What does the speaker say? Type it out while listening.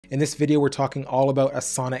In this video, we're talking all about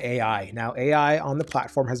Asana AI. Now, AI on the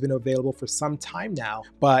platform has been available for some time now,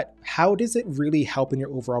 but how does it really help in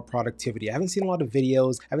your overall productivity? I haven't seen a lot of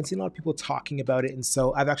videos, I haven't seen a lot of people talking about it, and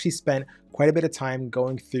so I've actually spent quite a bit of time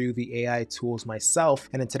going through the AI tools myself.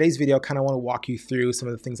 And in today's video, I kind of want to walk you through some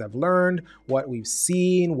of the things I've learned, what we've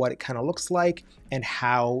seen, what it kind of looks like, and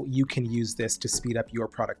how you can use this to speed up your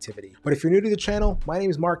productivity. But if you're new to the channel, my name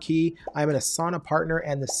is Marquis. I'm an Asana partner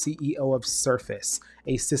and the CEO of Surface,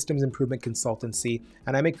 a systems improvement consultancy.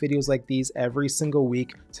 And I make videos like these every single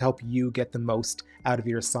week to help you get the most out of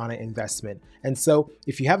your Asana investment. And so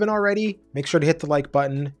if you haven't already, make sure to hit the like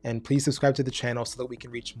button and please subscribe to the channel so that we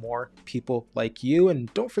can reach more people like you.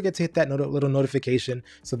 And don't forget to hit that little notification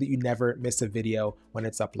so that you never miss a video when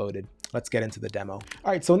it's uploaded. Let's get into the demo.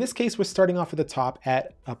 All right, so in this case, we're starting off at the top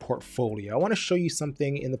at a portfolio. I want to show you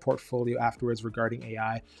something in the portfolio afterwards regarding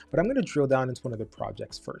AI, but I'm going to drill down into one of the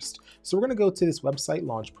projects first. So we're going to go to this website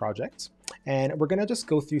launch project, and we're going to just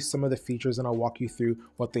go through some of the features and I'll walk you through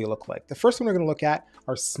what they look like. The first one we're going to look at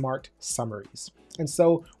are smart summaries. And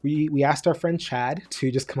so we asked our friend Chad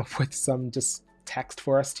to just come up with some just text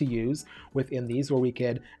for us to use within these where we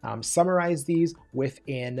could summarize these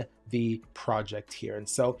within the project here. And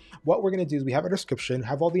so what we're going to do is we have a description,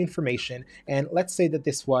 have all the information, and let's say that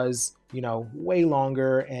this was, way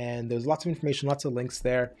longer and there's lots of information, lots of links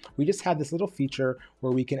there. We just have this little feature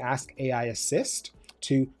where we can ask AI Assist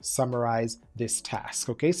to summarize this task.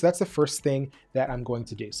 Okay, so that's the first thing that I'm going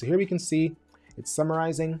to do. So here we can see it's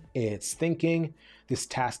summarizing, it's thinking. This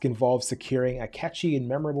task involves securing a catchy and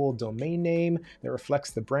memorable domain name that reflects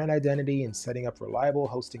the brand identity and setting up reliable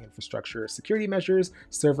hosting infrastructure, security measures,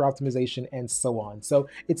 server optimization, and so on. So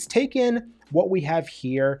it's taken what we have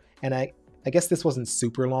here, and I guess this wasn't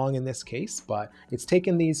super long in this case, but it's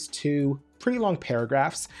taken these two pretty long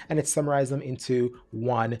paragraphs and it's summarized them into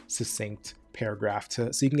one succinct paragraph so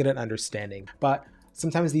you can get an understanding. But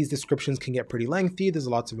sometimes these descriptions can get pretty lengthy. There's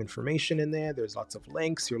lots of information in there. There's lots of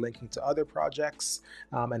links. You're linking to other projects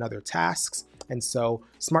and other tasks. And so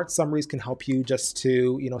smart summaries can help you just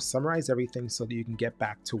to, summarize everything so that you can get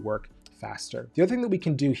back to work faster. The other thing that we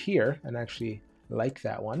can do here, and I actually like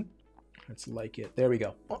that one. Let's like it. There we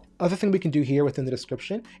go. Other thing we can do here within the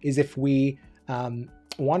description is if we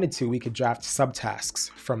wanted to, we could draft subtasks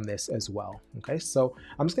from this as well. Okay, so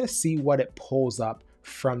I'm just going to see what it pulls up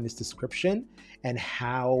from this description and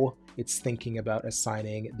how it's thinking about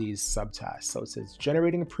assigning these subtasks. So it says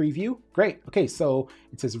generating a preview. Great. Okay, so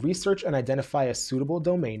it says research and identify a suitable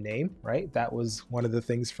domain name, right? That was one of the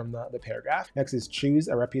things from the paragraph. Next is choose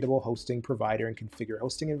a reputable hosting provider and configure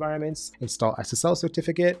hosting environments, install SSL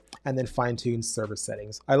certificate, and then fine tune server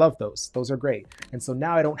settings. I love those. Those are great. And so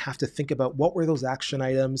now I don't have to think about what were those action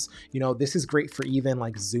items. This is great for even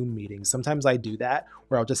like Zoom meetings. Sometimes I do that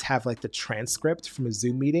where I'll just have like the transcript from a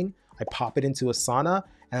Zoom meeting. I pop it into Asana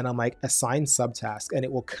and I'm like assign subtask and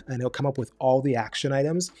it'll come up with all the action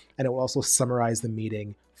items and it will also summarize the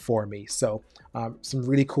meeting for me. So some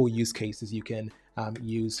really cool use cases you can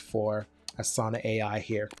use for Asana AI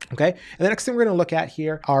here. Okay, and the next thing we're going to look at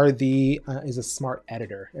here is a smart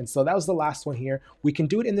editor. And so that was the last one here. We can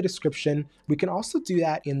do it in the description. We can also do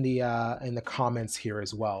that in the comments here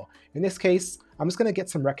as well. In this case, I'm just going to get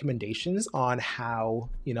some recommendations on how,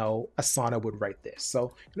 Asana would write this. So I'm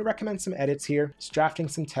going to recommend some edits here, just drafting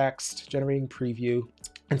some text, generating preview.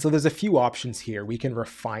 And so there's a few options here. We can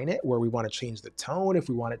refine it where we want to change the tone if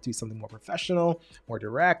we want it to do something more professional, more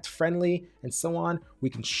direct, friendly, and so on. We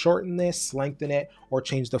can shorten this, lengthen it, or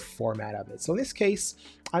change the format of it. So in this case,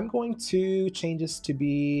 I'm going to change this to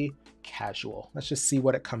be casual. Let's just see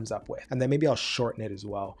what it comes up with. And then maybe I'll shorten it as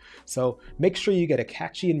well. So make sure you get a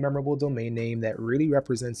catchy and memorable domain name that really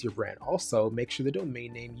represents your brand. Also, make sure the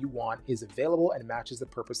domain name you want is available and matches the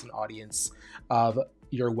purpose and audience of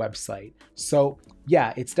your website. So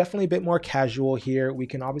yeah, it's definitely a bit more casual here. We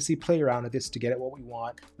can obviously play around with this to get at what we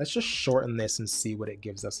want. Let's just shorten this and see what it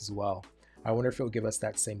gives us as well. I wonder if it will give us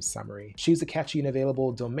that same summary. Choose a catchy and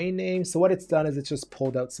available domain name. So what it's done is it's just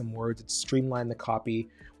pulled out some words. It's streamlined the copy.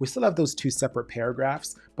 We still have those two separate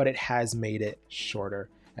paragraphs, but it has made it shorter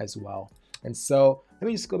as well. And so let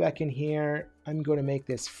me just go back in here. I'm going to make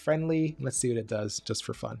this friendly. Let's see what it does just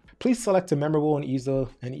for fun. Please select a memorable and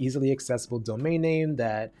easily accessible domain name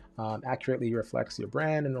that accurately reflects your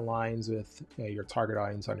brand and aligns with your target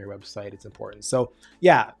audience on your website. It's important. So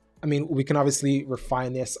yeah, I mean, we can obviously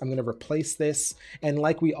refine this. I'm going to replace this. And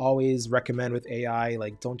like we always recommend with AI,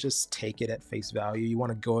 like don't just take it at face value. You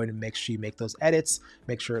want to go in and make sure you make those edits,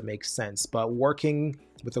 make sure it makes sense. But working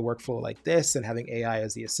with a workflow like this and having AI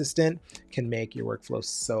as the assistant can make your workflow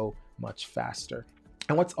so much faster.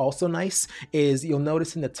 And what's also nice is you'll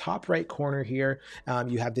notice in the top right corner here,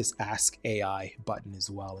 you have this Ask AI button as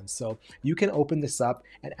well. And so you can open this up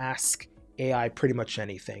and ask AI pretty much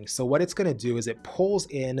anything. So what it's going to do is it pulls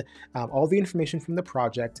in all the information from the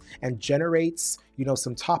project and generates,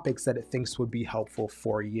 some topics that it thinks would be helpful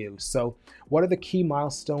for you. So what are the key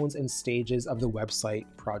milestones and stages of the website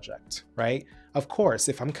project, right? Of course,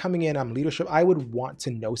 if I'm coming in, I'm leadership, I would want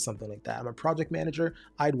to know something like that. I'm a project manager,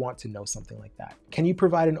 I'd want to know something like that. Can you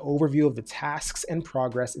provide an overview of the tasks and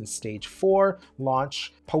progress in stage 4,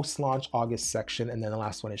 launch, post-launch August section, and then the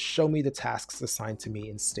last one is show me the tasks assigned to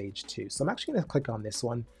me in stage 2. So I'm actually gonna click on this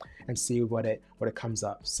one and see what it comes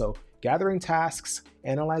up. So gathering tasks,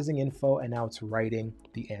 analyzing info, and now it's writing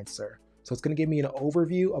the answer. So it's gonna give me an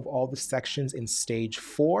overview of all the sections in stage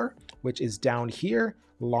 4, which is down here,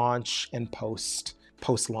 launch and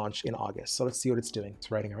post-launch in August. So let's see what it's doing.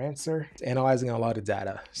 It's writing our answer. It's analyzing a lot of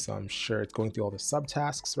data. So I'm sure it's going through all the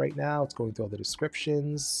subtasks right now. It's going through all the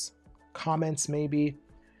descriptions, comments maybe.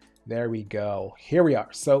 There we go. Here we are.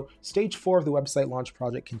 So stage 4 of the website launch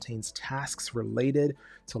project contains tasks related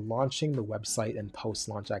to launching the website and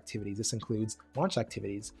post-launch activities. This includes launch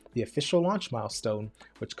activities, the official launch milestone,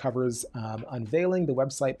 which covers unveiling the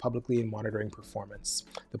website publicly and monitoring performance,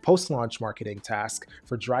 the post-launch marketing task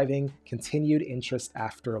for driving continued interest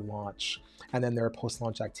after launch, and then there are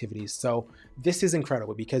post-launch activities. So this is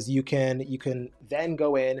incredible because you can then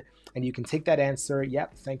go in and you can take that answer.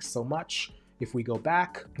 Yep, thanks so much. If we go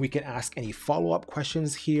back, we can ask any follow-up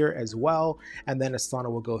questions here as well, and then Asana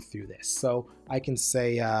will go through this. So I can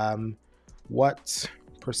say, what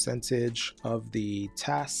percentage of the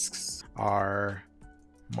tasks are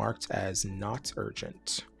marked as not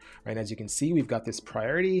urgent? Right, as you can see, we've got this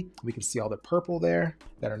priority. We can see all the purple there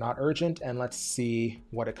that are not urgent, and let's see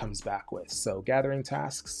what it comes back with. So gathering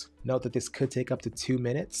tasks, note that this could take up to 2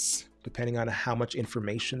 minutes, depending on how much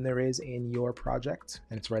information there is in your project.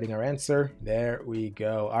 And it's writing our answer. There we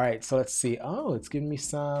go. All right, so let's see. Oh, it's giving me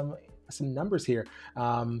some numbers here,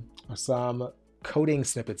 some coding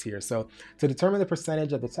snippets here. So to determine the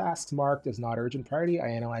percentage of the tasks marked as not urgent priority, I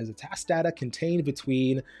analyze the task data contained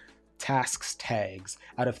between tasks tags.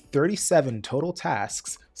 Out of 37 total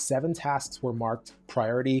tasks, 7 tasks were marked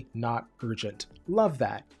priority not urgent. Love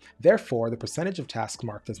that. Therefore, the percentage of tasks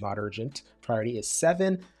marked as not urgent priority is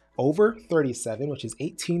 7 over 37, which is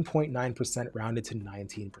 18.9% rounded to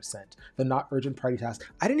 19%. The not urgent priority tasks,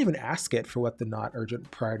 I didn't even ask it for what the not urgent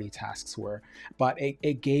priority tasks were, but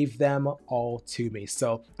it gave them all to me.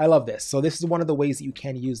 So I love this. So this is one of the ways that you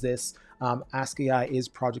can use this. Ask AI is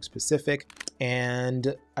project specific,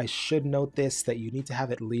 and I should note this, that you need to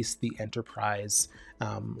have at least the enterprise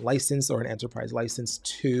license or an enterprise license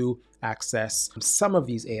to access some of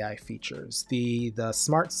these AI features. The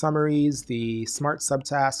smart summaries, the smart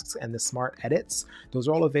subtasks, and the smart edits, those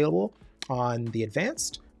are all available on the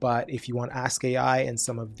advanced. But if you want to ask AI and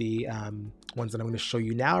some of the ones that I'm going to show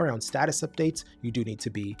you now around status updates, you do need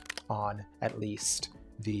to be on at least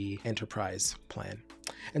the enterprise plan.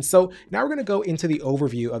 And so now we're going to go into the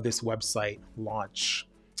overview of this website launch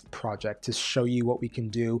project to show you what we can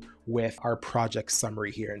do with our project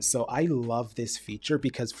summary here. And so I love this feature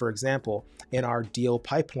because, for example, in our deal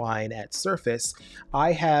pipeline at Surface,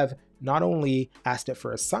 I have not only asked it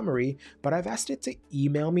for a summary, but I've asked it to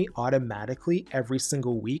email me automatically every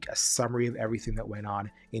single week a summary of everything that went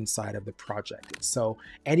on inside of the project. So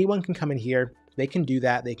anyone can come in here, they can do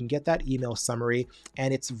that. They can get that email summary,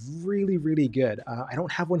 and it's really, really good. I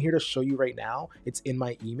don't have one here to show you right now. It's in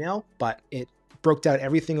my email, but it broke down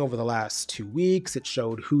everything over the last 2 weeks. It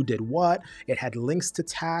showed who did what. It had links to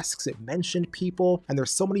tasks. It mentioned people. And there's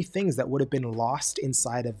so many things that would have been lost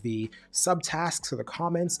inside of the subtasks or the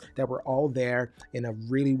comments that were all there in a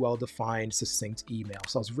really well-defined, succinct email.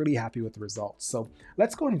 So I was really happy with the results. So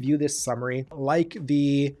let's go and view this summary. Like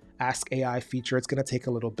the Ask AI feature, it's going to take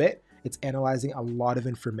a little bit. It's analyzing a lot of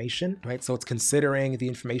information, right? So it's considering the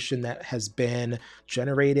information that has been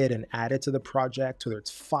generated and added to the project, whether it's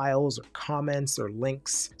files or comments or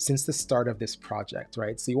links since the start of this project,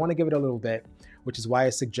 right? So you want to give it a little bit, which is why I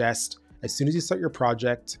suggest as soon as you start your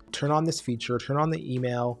project, turn on this feature, turn on the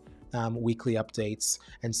email weekly updates.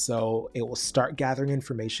 And so it will start gathering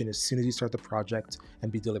information as soon as you start the project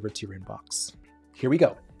and be delivered to your inbox. Here we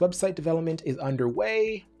go. Website development is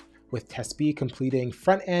underway, with Test B completing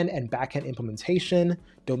front-end and back-end implementation.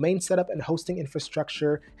 Domain setup and hosting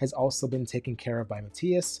infrastructure has also been taken care of by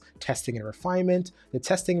Matthias. Testing and refinement. The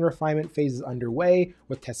testing and refinement phase is underway,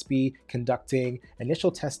 with Test B conducting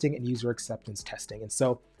initial testing and user acceptance testing. And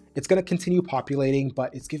so it's going to continue populating,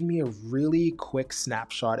 but it's giving me a really quick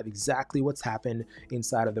snapshot of exactly what's happened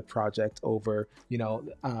inside of the project over,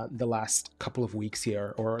 the last couple of weeks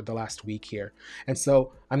here, or the last week here. And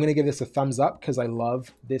so I'm going to give this a thumbs up because I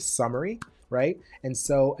love this summary, right? And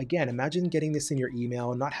so again, imagine getting this in your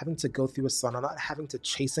email, not having to go through Asana, not having to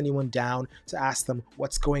chase anyone down to ask them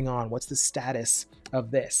what's going on, what's the status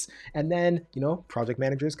of this. And then, project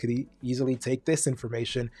managers could easily take this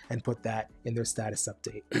information and put that in their status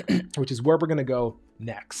update, which is where we're going to go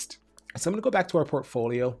next. So I'm going to go back to our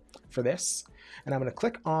portfolio for this, and I'm going to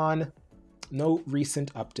click on no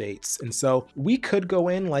recent updates. And so we could go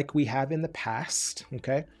in like we have in the past,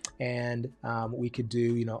 okay? And we could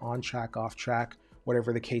do, on track, off track,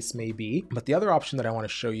 whatever the case may be. But the other option that I want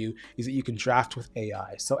to show you is that you can draft with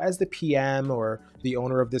AI. So as the PM or the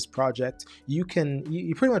owner of this project, you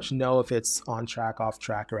pretty much know if it's on track, off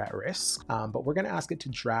track, or at risk. But we're going to ask it to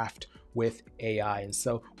draft with AI. And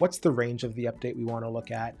so what's the range of the update we want to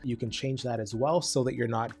look at? You can change that as well so that you're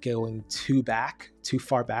not going too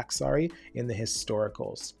far back, in the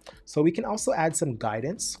historicals. So we can also add some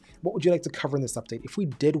guidance. What would you like to cover in this update? If we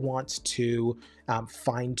did want to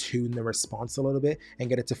fine tune the response a little bit and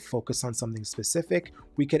get it to focus on something specific,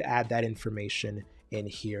 we could add that information in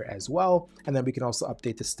here as well. And then we can also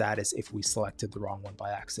update the status if we selected the wrong one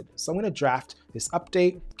by accident. So I'm going to draft this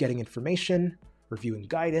update, getting information, reviewing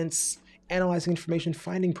guidance, analyzing information,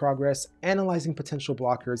 finding progress, analyzing potential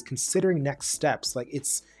blockers, considering next steps. Like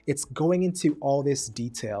it's going into all this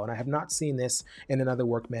detail. And I have not seen this in another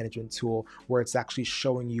work management tool where it's actually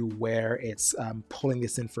showing you where it's pulling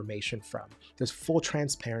this information from. There's full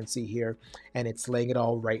transparency here, and it's laying it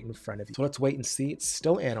all right in front of you. So let's wait and see. It's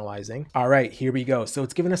still analyzing. All right, here we go. So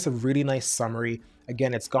it's given us a really nice summary.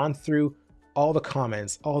 Again, it's gone through all the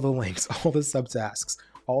comments, all the links, all the subtasks,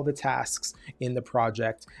 all the tasks in the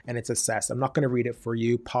project, and it's assessed. I'm not going to read it for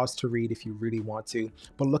you. Pause to read if you really want to,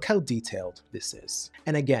 but look how detailed this is.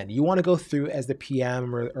 And again, you want to go through as the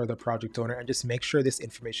PM or the project owner and just make sure this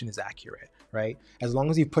information is accurate, right? As long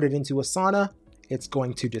as you put it into Asana, it's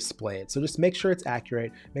going to display it. So just make sure it's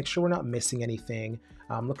accurate, make sure we're not missing anything.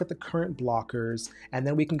 Look at the current blockers, and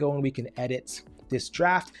then we can go and we can edit this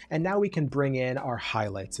draft, and now we can bring in our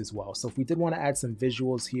highlights as well. So if we did want to add some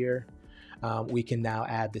visuals here, we can now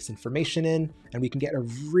add this information in, and we can get a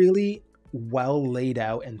really well laid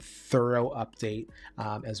out and thorough update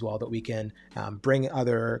as well that we can bring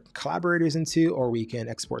other collaborators into, or we can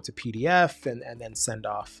export to PDF and then send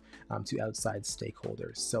off to outside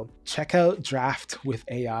stakeholders. So check out Draft with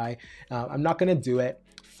AI. I'm not going to do it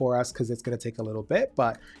for us because it's going to take a little bit,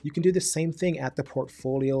 but you can do the same thing at the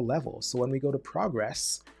portfolio level. So when we go to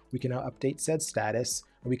progress, we can now update said status,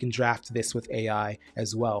 and we can draft this with AI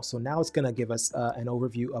as well. So now it's going to give us an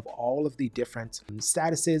overview of all of the different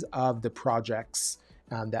statuses of the projects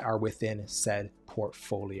that are within said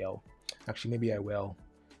portfolio. Actually, maybe I will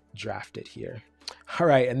draft it here. All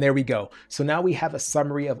right, and there we go. So now we have a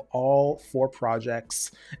summary of all 4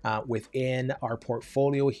 projects within our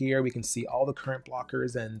portfolio here. We can see all the current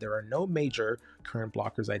blockers, and there are no major current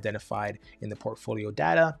blockers identified in the portfolio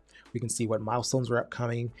data. We can see what milestones are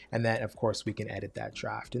upcoming, and then of course we can edit that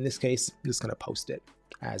draft. In this case, I'm just going to post it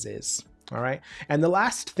as is. All right. And the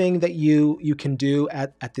last thing that you can do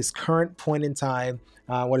at this current point in time,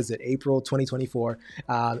 April 2024,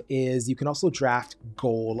 is you can also draft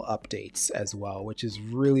goal updates as well, which is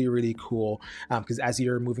really, really cool. Because as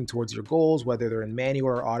you're moving towards your goals, whether they're in manual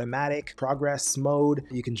or automatic progress mode,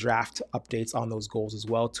 you can draft updates on those goals as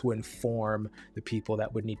well to inform the people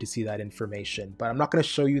that would need to see that information. But I'm not going to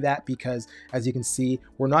show you that because, as you can see,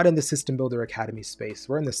 we're not in the System Builder Academy space.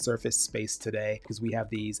 We're in the Surface space today because we have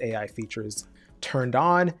these AI features turned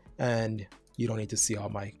on, and you don't need to see all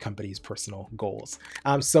my company's personal goals.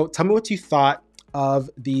 So tell me what you thought of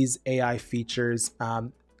these AI features.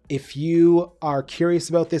 If you are curious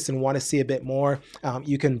about this and want to see a bit more,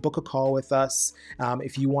 you can book a call with us.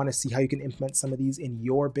 If you want to see how you can implement some of these in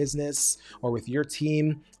your business or with your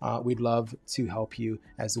team, we'd love to help you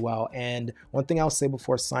as well. And one thing I'll say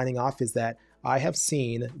before signing off is that I have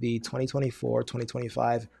seen the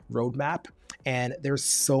 2024-2025 roadmap, and there's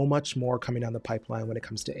so much more coming down the pipeline when it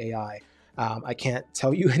comes to AI. I can't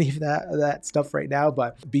tell you any of that stuff right now,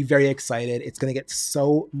 but be very excited. It's going to get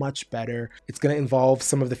so much better. It's going to involve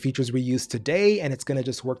some of the features we use today, and it's going to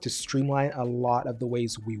just work to streamline a lot of the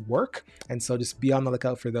ways we work. And so just be on the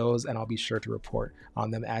lookout for those, and I'll be sure to report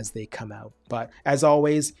on them as they come out. But as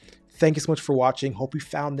always, thank you so much for watching. Hope you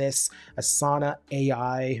found this Asana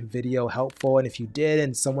AI video helpful. And if you did,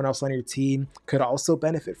 and someone else on your team could also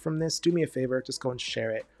benefit from this, do me a favor, just go and share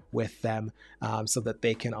it with them so that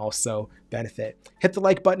they can also benefit. Hit the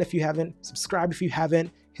like button if you haven't, subscribe if you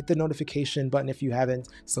haven't, hit the notification button if you haven't,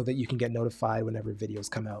 so that you can get notified whenever videos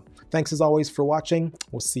come out. Thanks as always for watching.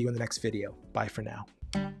 We'll see you in the next video. Bye for now.